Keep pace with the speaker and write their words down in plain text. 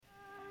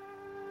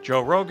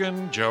Joe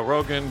Rogan, Joe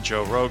Rogan,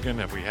 Joe Rogan.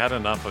 Have we had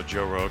enough of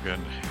Joe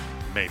Rogan?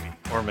 Maybe,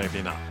 or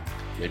maybe not.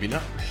 Maybe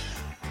not.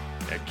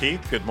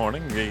 Keith, good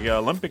morning. The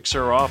Olympics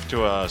are off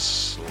to a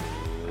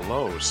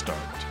slow start,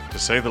 to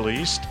say the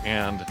least,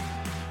 and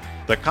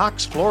the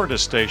Cox, Florida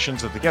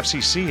stations that the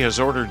FCC has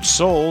ordered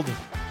sold,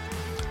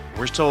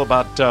 we're still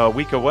about a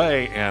week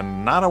away,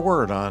 and not a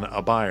word on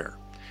a buyer.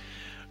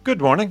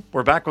 Good morning.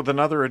 We're back with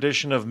another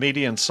edition of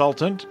Media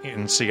Insultant.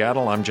 In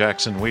Seattle, I'm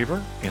Jackson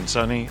Weaver. In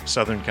sunny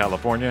Southern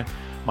California,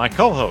 my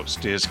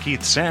co-host is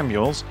Keith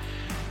Samuels.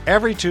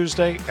 Every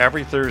Tuesday,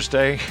 every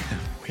Thursday,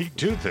 we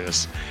do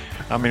this.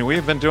 I mean,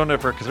 we've been doing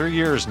it for 3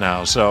 years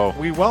now, so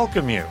we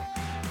welcome you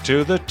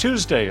to the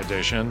Tuesday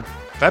edition,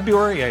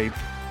 February 8th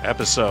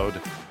episode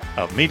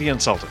of Media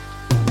Insultant.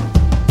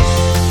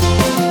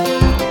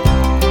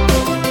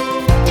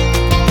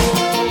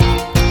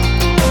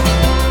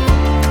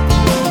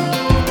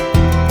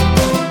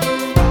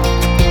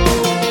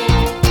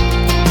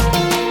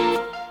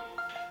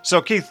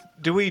 So, Keith,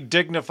 do we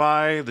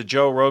dignify the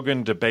Joe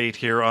Rogan debate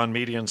here on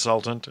Media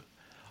Insultant?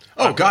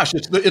 Oh, gosh,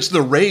 it's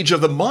the rage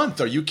of the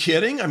month. Are you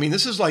kidding? I mean,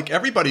 this is like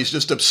everybody's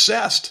just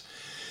obsessed.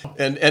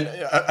 And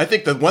I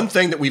think the one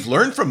thing that we've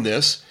learned from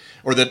this,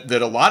 or that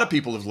a lot of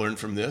people have learned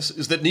from this,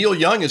 is that Neil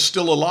Young is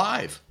still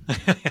alive.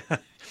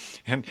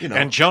 and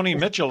Joni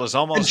Mitchell is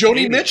almost... And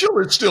Joni Mitchell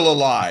is still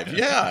alive.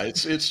 Yeah,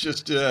 it's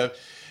just...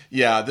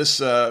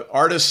 this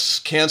artists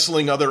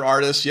canceling other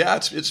artists. Yeah,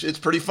 it's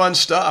pretty fun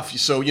stuff.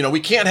 So, we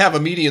can't have a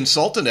Media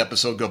Insultant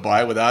episode go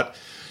by without,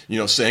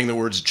 saying the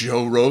words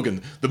Joe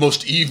Rogan, the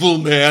most evil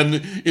man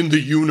in the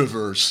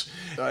universe.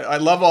 I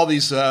love all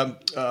these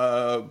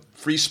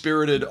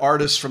free-spirited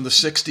artists from the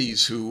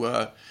 60s who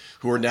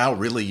are now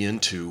really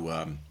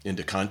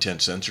into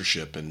content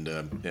censorship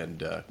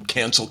and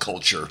cancel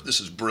culture. This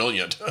is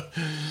brilliant.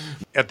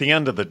 At the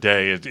end of the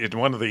day,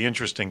 one of the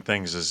interesting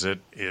things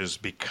is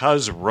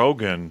because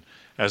Rogan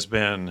has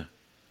been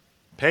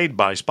paid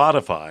by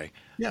Spotify.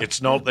 Yeah.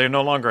 They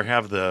no longer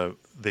have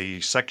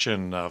the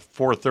section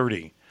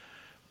 430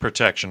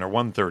 protection or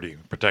 130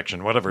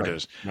 protection, whatever it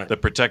is,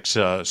 that protects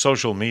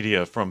social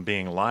media from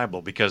being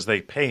liable because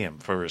they pay him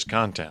for his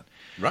content.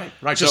 Right.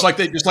 So, just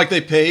like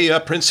they pay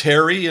Prince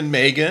Harry and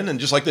Meghan, and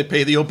just like they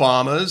pay the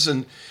Obamas,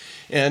 and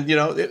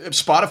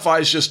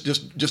Spotify is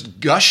just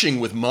gushing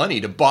with money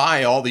to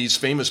buy all these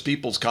famous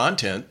people's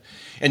content,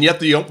 and yet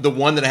the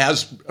one that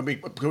has,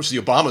 of course the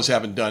Obamas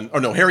haven't done,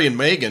 Harry and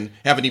Meghan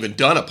haven't even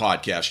done a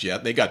podcast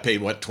yet. They got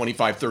paid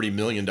 $25-30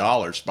 million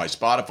by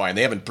Spotify, and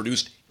they haven't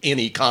produced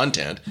any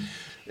content.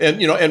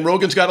 And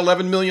Rogan's got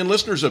 11 million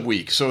listeners a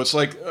week, so it's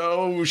like,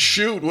 oh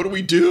shoot, what do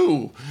we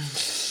do?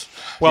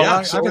 Well,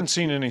 I haven't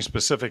seen any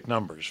specific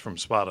numbers from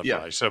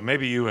Spotify, so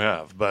maybe you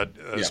have. But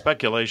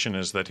speculation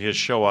is that his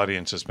show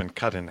audience has been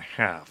cut in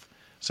half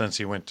since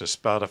he went to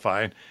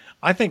Spotify.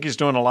 I think he's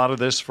doing a lot of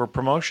this for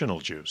promotional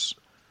juice.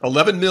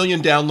 11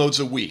 million downloads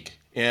a week.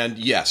 And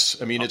yes,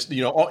 it's,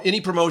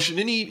 any promotion,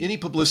 any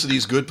publicity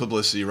is good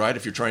publicity, right?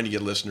 If you're trying to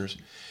get listeners.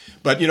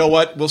 But you know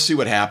what? We'll see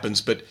what happens.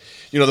 But,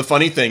 the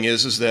funny thing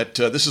is that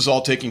this is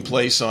all taking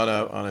place on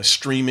a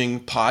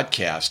streaming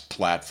podcast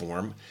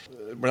platform.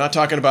 We're not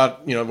talking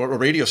about a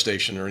radio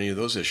station or any of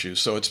those issues.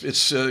 So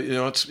it's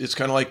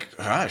kind of like,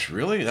 gosh,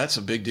 really, that's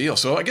a big deal.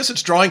 So I guess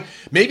it's drawing.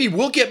 Maybe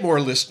we'll get more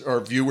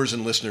viewers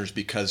and listeners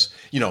because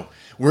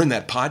we're in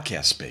that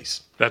podcast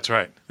space. That's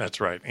right.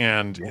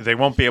 And they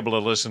won't be able to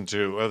listen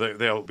to.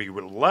 They'll be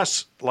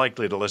less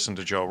likely to listen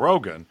to Joe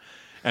Rogan,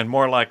 and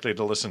more likely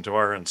to listen to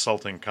our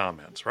insulting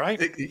comments.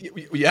 Right?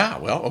 Yeah.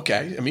 Well,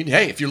 okay.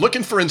 Hey, if you're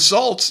looking for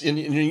insults and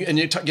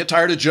you get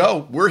tired of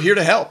Joe, we're here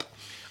to help.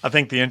 I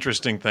think the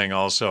interesting thing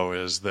also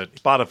is that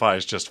Spotify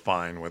is just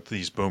fine with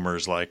these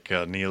boomers like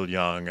Neil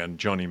Young and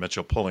Joni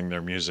Mitchell pulling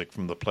their music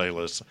from the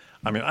playlist.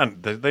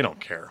 They don't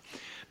care.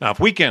 Now, if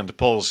Weeknd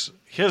pulls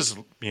his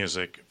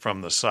music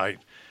from the site,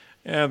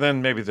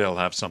 then maybe they'll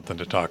have something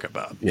to talk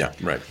about. Yeah,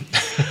 right.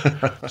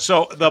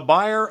 So the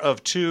buyer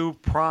of 2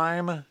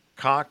 prime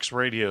Cox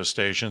radio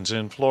stations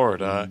in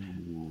Florida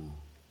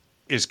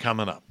is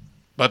coming up.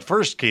 But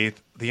first,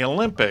 Keith, the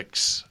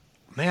Olympics...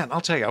 Man,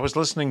 I'll tell you, I was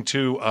listening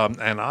to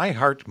an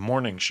iHeart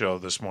morning show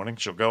this morning.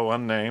 She'll go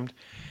unnamed.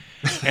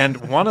 And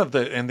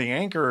the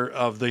anchor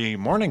of the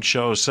morning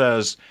show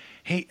says,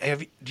 hey,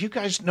 do you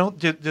guys know,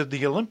 did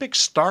the Olympics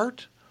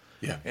start?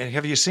 Yeah. And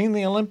have you seen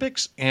the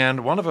Olympics?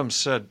 And one of them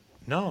said,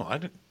 no, I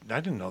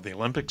didn't know the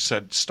Olympics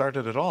had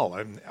started at all.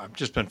 I've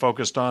just been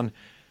focused on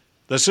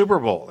the Super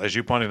Bowl, as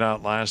you pointed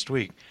out last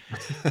week.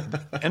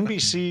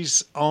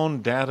 NBC's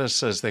own data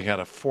says they had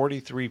a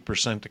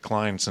 43%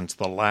 decline since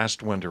the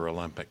last Winter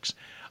Olympics.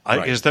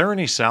 Right. Is there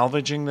any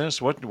salvaging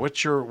this?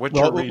 What's your read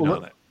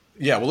on it?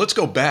 Yeah, well, let's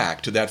go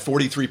back to that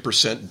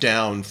 43%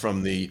 down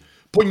from the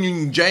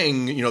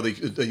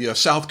Pyeongchang, the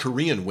South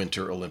Korean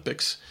Winter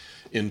Olympics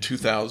in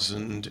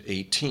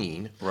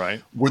 2018.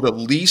 Right. Were the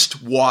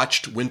least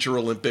watched Winter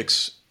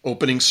Olympics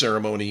opening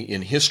ceremony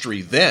in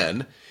history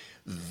then.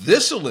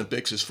 This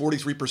Olympics is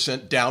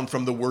 43% down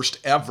from the worst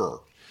ever.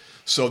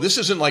 So this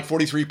isn't like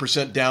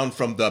 43% down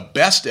from the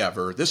best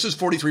ever. This is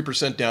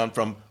 43% down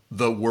from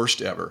the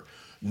worst ever.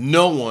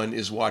 no one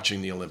is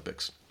watching the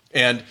Olympics.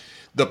 And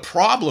the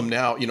problem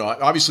now,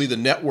 obviously the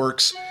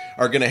networks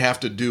are going to have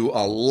to do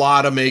a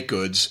lot of make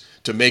goods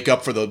to make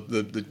up for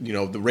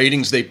the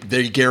ratings they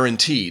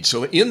guaranteed.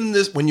 So in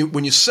this, when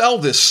you sell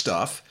this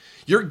stuff,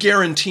 you're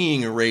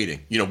guaranteeing a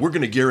rating. We're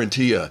going to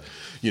guarantee a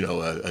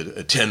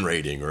 10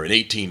 rating or an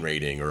 18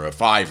 rating or a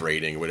 5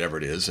 rating or whatever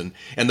it is. And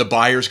the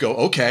buyers go,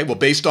 okay, well,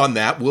 based on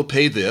that, we'll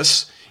pay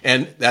this,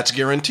 and that's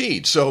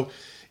guaranteed. So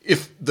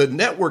if the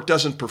network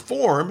doesn't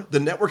perform, the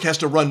network has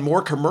to run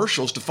more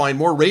commercials to find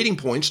more rating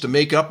points to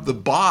make up the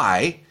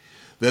buy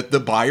that the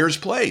buyers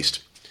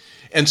placed.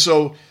 And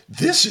so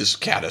this is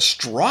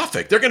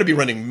catastrophic. They're going to be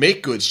running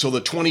make goods till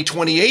the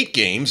 2028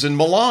 games in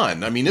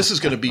Milan. I mean, this is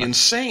going to be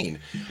insane.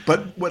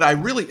 But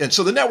and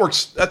so the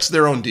networks, that's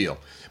their own deal.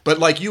 But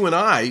like you and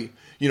I,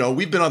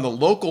 we've been on the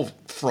local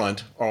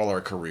front all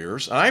our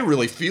careers. And I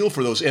really feel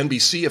for those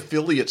NBC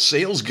affiliate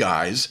sales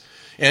guys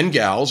and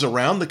gals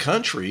around the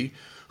country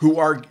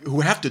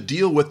who have to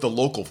deal with the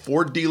local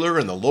Ford dealer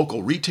and the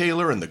local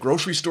retailer and the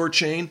grocery store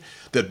chain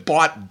that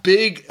bought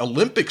big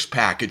Olympics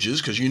packages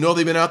because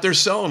they've been out there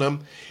selling them,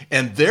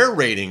 and their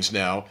ratings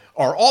now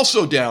are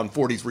also down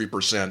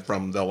 43%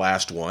 from the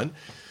last one.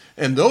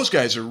 And those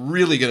guys are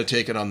really going to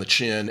take it on the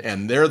chin,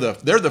 and they're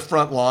the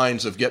front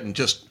lines of getting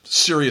just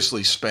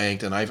seriously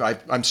spanked. And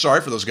I'm sorry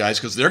for those guys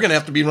because they're going to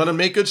have to be running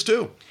make goods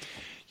too.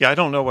 Yeah, I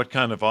don't know what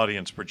kind of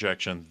audience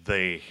projection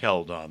they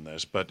held on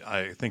this, but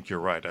I think you're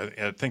right.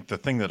 I think the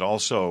thing that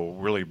also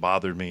really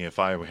bothered me if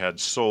I had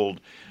sold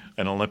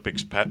an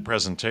Olympics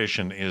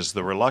presentation is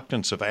the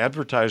reluctance of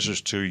advertisers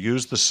to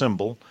use the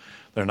symbol.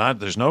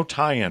 There's no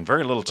tie-in,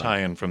 very little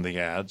tie-in from the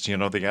ads.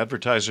 The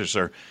advertisers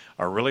are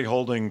really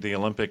holding the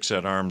Olympics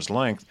at arm's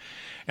length.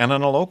 And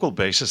on a local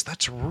basis,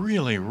 that's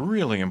really,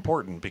 really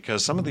important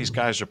because some of these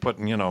guys are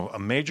putting, a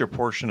major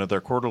portion of their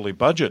quarterly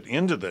budget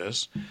into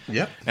this.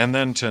 Yeah. And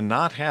then to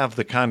not have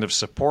the kind of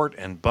support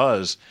and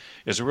buzz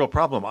is a real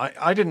problem.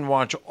 I didn't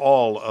watch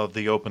all of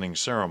the opening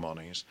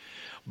ceremonies,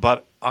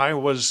 but I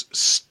was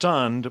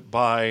stunned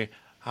by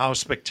how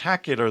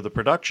spectacular the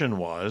production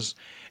was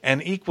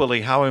and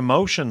equally how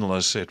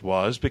emotionless it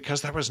was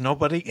because there was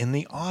nobody in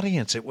the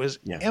audience. It was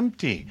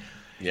empty.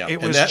 Yeah.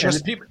 It was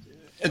just...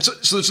 And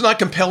so it's not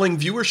compelling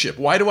viewership.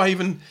 Why do I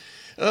even,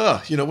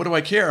 what do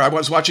I care? I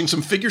was watching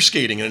some figure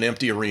skating in an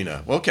empty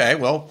arena. Okay,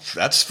 well,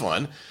 that's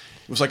fun.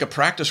 It was like a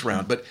practice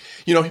round. But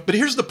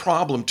here's the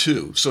problem,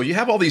 too. So you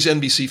have all these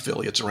NBC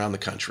affiliates around the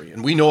country.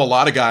 And we know a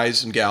lot of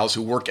guys and gals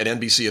who work at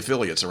NBC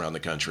affiliates around the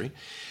country.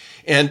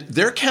 And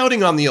they're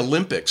counting on the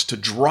Olympics to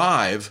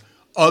drive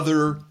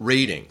other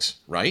ratings,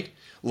 right?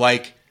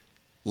 Like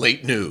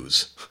late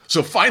news.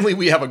 So finally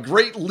we have a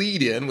great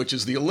lead in, which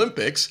is the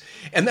Olympics,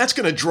 and that's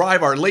going to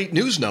drive our late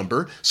news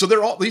number. So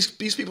they're all these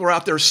people are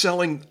out there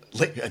selling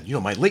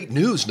my late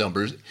news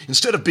numbers,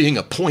 instead of being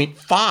a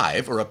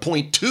 0.5 or a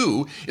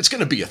 0.2, it's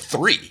going to be a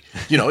 3.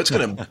 It's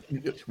going to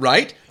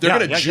right? They're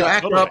going to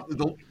jack up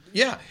the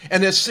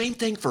and the same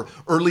thing for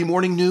early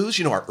morning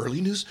news, our early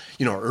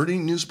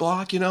news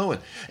block,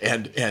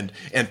 and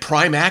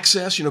prime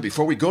access,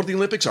 before we go to the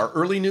Olympics, our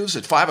early news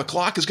at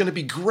 5:00 is going to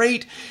be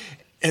great.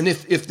 And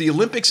if the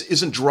Olympics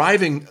isn't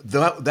driving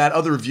that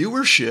other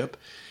viewership,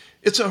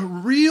 it's a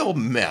real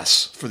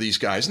mess for these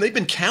guys. And they've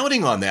been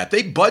counting on that.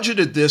 They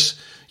budgeted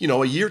this,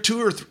 a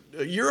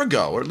year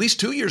ago, or at least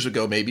 2 years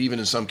ago, maybe even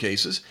in some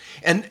cases.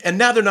 And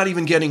now they're not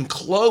even getting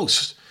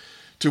close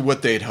to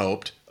what they'd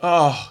hoped.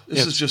 Oh,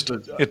 this is just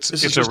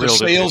a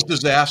sales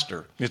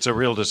disaster. It's a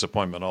real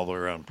disappointment all the way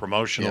around,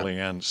 promotionally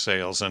and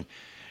sales.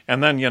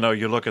 And then,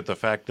 you look at the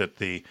fact that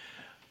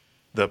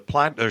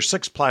there's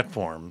 6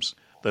 platforms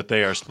that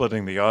they are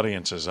splitting the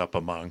audiences up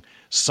among.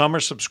 Some are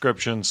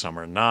subscriptions, some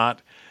are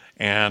not.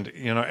 And,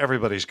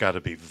 everybody's got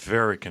to be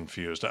very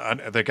confused.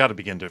 They got to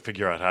begin to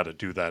figure out how to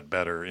do that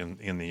better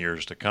in the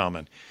years to come.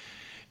 And,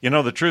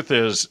 the truth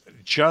is,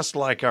 just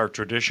like our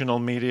traditional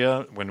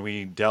media, when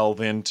we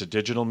delve into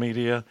digital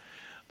media,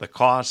 the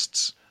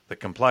costs, the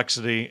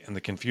complexity, and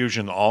the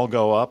confusion all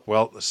go up.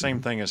 Well, the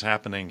same thing is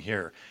happening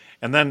here.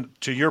 And then,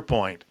 to your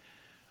point,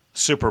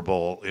 Super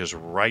Bowl is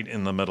right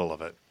in the middle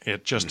of it.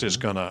 It just is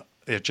going to...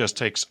 It just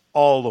takes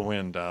all the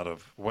wind out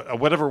of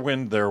whatever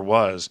wind there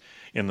was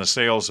in the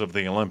sails of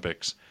the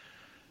Olympics.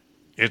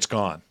 It's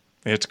gone.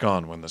 It's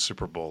gone when the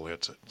Super Bowl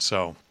hits it.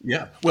 So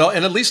yeah, well,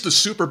 and at least the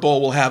Super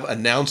Bowl will have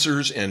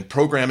announcers and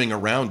programming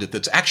around it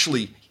that's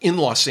actually in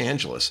Los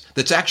Angeles,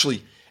 that's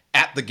actually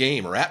at the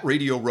game or at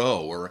Radio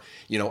Row or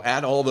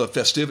at all the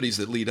festivities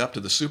that lead up to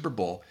the Super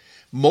Bowl.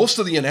 Most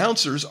of the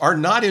announcers are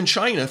not in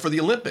China for the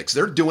Olympics.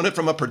 They're doing it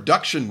from a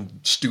production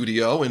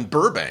studio in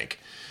Burbank.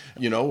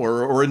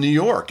 Or in New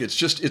York.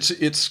 It's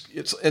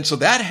and so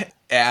that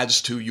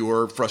adds to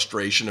your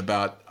frustration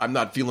about, I'm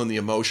not feeling the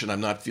emotion,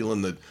 I'm not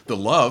feeling the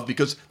love,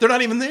 because they're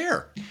not even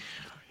there.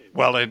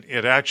 Well,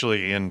 it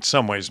actually, in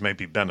some ways, may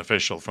be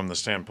beneficial from the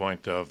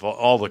standpoint of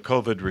all the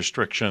COVID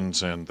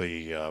restrictions and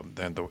the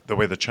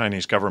way the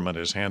Chinese government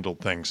has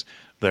handled things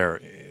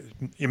there.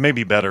 it may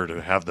be better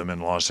to have them in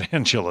Los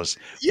Angeles.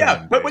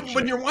 Yeah, but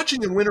when you're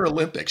watching the Winter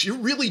Olympics, you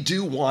really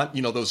do want,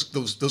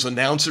 those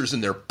announcers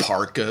in their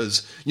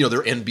parkas,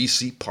 their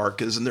NBC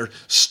parkas and their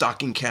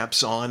stocking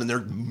caps on and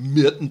their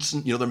mittens,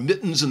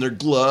 and their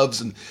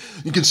gloves, and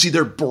you can see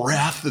their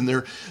breath, and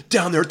they're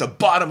down there at the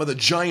bottom of the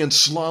giant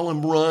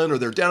slalom run, or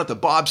they're down at the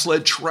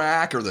bobsled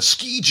track or the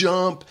ski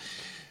jump.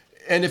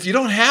 And if you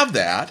don't have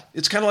that,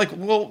 it's kind of like,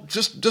 well,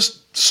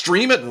 just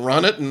stream it and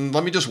run it, and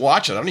let me just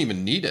watch it. I don't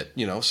even need it,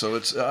 So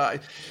it's a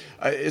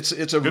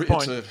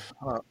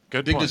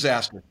big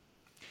disaster.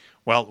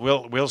 Well,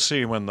 we'll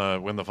see when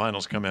the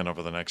finals come in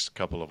over the next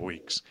couple of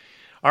weeks.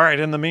 All right.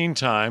 In the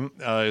meantime,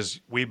 as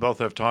we both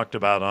have talked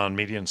about on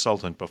Media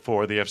Insultant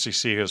before, the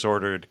FCC has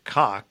ordered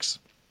Cox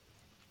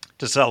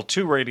to sell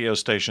 2 radio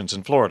stations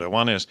in Florida.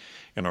 One is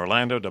in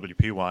Orlando,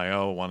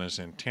 WPYO. One is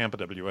in Tampa,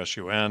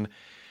 WSUN.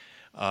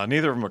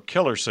 Neither of them are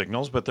killer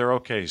signals, but they're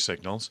okay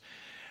signals.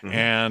 Mm-hmm.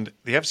 And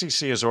the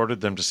FCC has ordered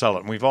them to sell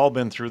it. And we've all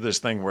been through this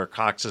thing where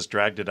Cox has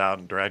dragged it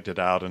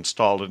out,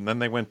 installed it, and then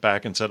they went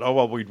back and said, oh,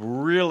 well, we'd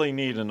really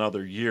need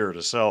another year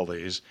to sell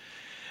these.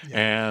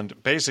 Yeah.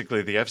 And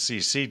basically the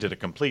FCC did a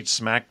complete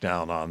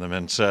smackdown on them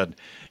and said,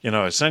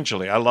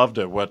 essentially, I loved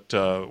it what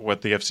the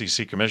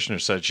FCC commissioner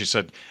said. She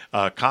said,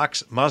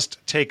 Cox must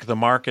take the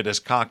market as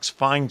Cox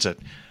finds it,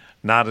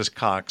 not as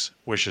Cox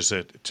wishes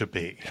it to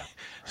be. Yeah.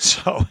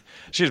 So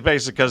she's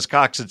basically, because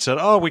Cox had said,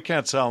 oh, we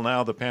can't sell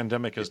now. The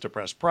pandemic has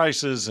depressed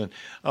prices, and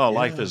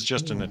life is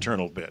just an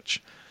eternal bitch.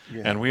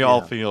 Yeah, and we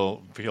all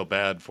feel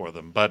bad for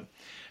them. But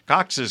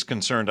Cox is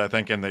concerned, I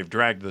think, and they've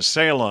dragged the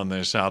sale on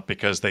this out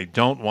because they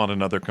don't want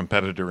another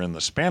competitor in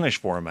the Spanish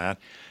format.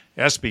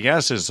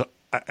 SBS is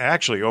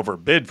actually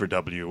overbid for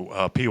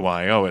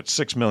WPYO at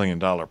 $6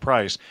 million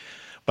price.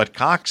 But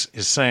Cox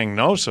is saying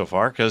no so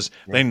far because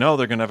they know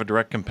they're going to have a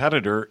direct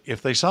competitor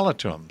if they sell it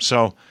to them.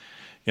 So,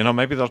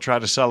 maybe they'll try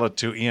to sell it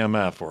to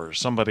EMF or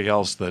somebody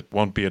else that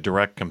won't be a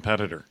direct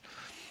competitor.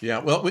 Yeah,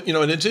 well,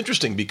 and it's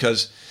interesting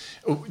because,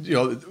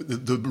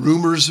 the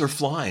rumors are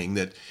flying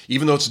that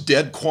even though it's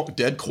dead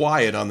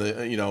quiet on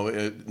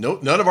the,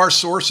 none of our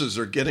sources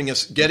are getting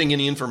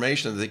any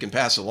information that they can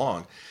pass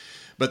along.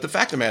 But the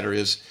fact of the matter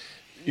is,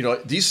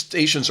 these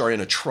stations are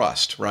in a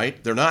trust,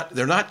 right? They're not.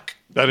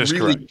 That is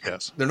really, correct,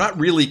 yes. They're not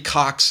really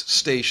Cox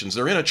stations.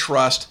 They're in a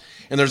trust,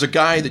 and there's a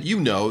guy that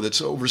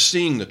that's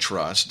overseeing the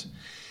trust.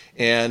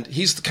 And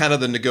he's kind of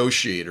the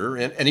negotiator,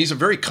 and he's a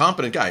very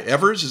competent guy.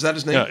 Evers, is that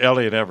his name? Yeah,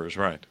 Elliot Evers,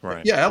 right.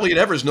 Yeah, Elliot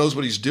Evers knows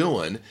what he's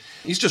doing.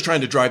 He's just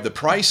trying to drive the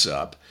price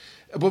up.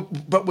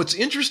 But what's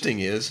interesting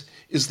is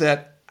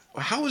that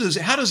how does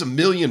 $1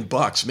 million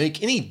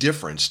make any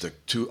difference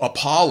to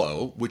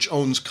Apollo, which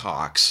owns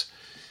Cox,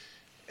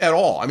 at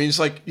all? I mean, it's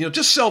like,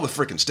 just sell the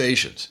frickin'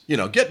 stations.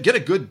 Get a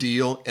good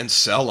deal and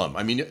sell them.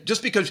 I mean,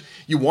 just because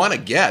you want to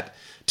get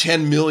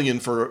 $10 million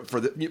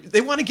they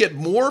want to get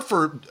more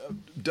for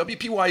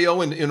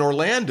WPYO in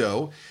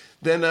Orlando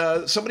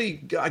than somebody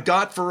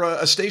got for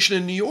a station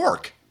in New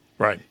York.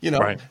 Right.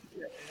 Right.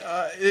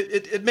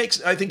 It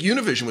makes, I think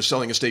Univision was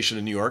selling a station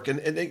in New York and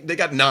they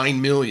got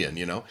 $9 million.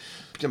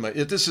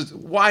 This is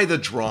why the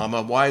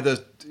drama, why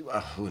the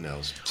who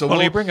knows.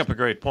 So you bring up a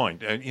great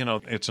point.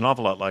 It's an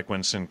awful lot like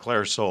when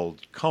Sinclair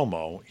sold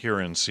Como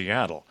here in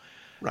Seattle.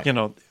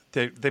 Right.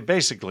 They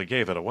basically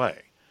gave it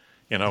away.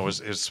 It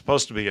was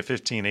supposed to be a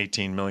 $15,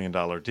 $18 million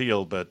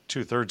deal, but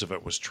 2/3 of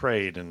it was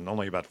trade and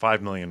only about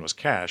 $5 million was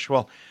cash.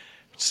 Well,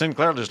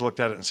 Sinclair just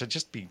looked at it and said,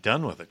 just be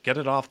done with it. Get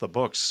it off the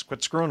books.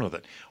 Quit screwing with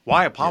it.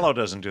 Why Apollo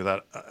doesn't do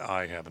that,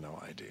 I have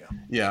no idea.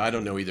 Yeah, I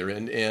don't know either.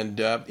 And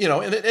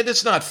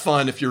it's not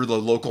fun if you're the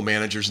local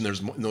managers in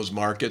those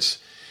markets,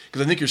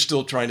 because I think you're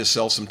still trying to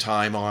sell some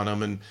time on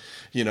them and,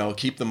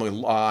 keep them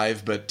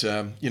alive. But,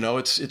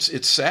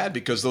 it's sad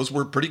because those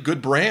were pretty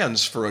good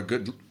brands for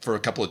a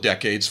couple of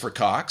decades for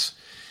Cox.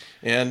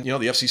 And, the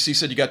FCC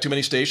said you got too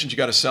many stations, you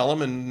got to sell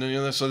them.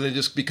 And, so they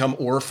just become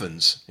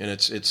orphans. And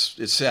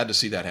it's sad to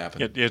see that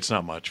happen. It's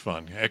not much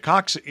fun.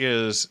 Cox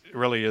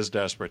really is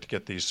desperate to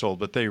get these sold,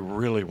 but they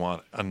really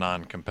want a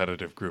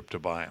non-competitive group to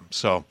buy them.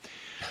 So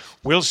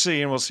we'll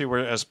see, and we'll see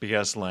where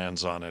SBS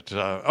lands on it.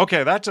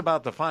 Okay, that's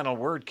about the final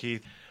word,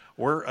 Keith.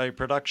 We're a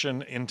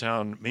production of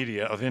In-Town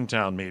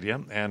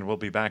Media, and we'll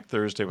be back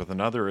Thursday with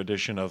another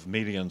edition of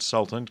Media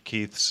Insultant.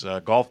 Keith's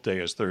golf day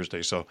is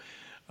Thursday, so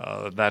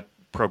that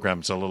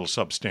program's a little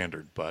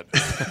substandard, but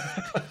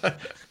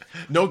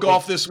no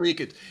golf this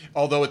week.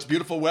 Although it's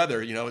beautiful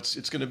weather,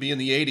 it's going to be in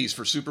the 80s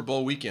for Super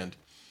Bowl weekend.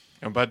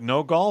 But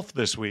no golf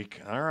this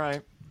week. All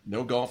right,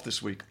 no golf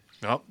this week.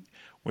 Well,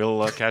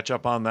 we'll catch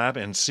up on that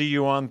and see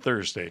you on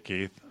Thursday,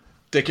 Keith.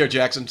 Take care,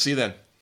 Jackson. See you then.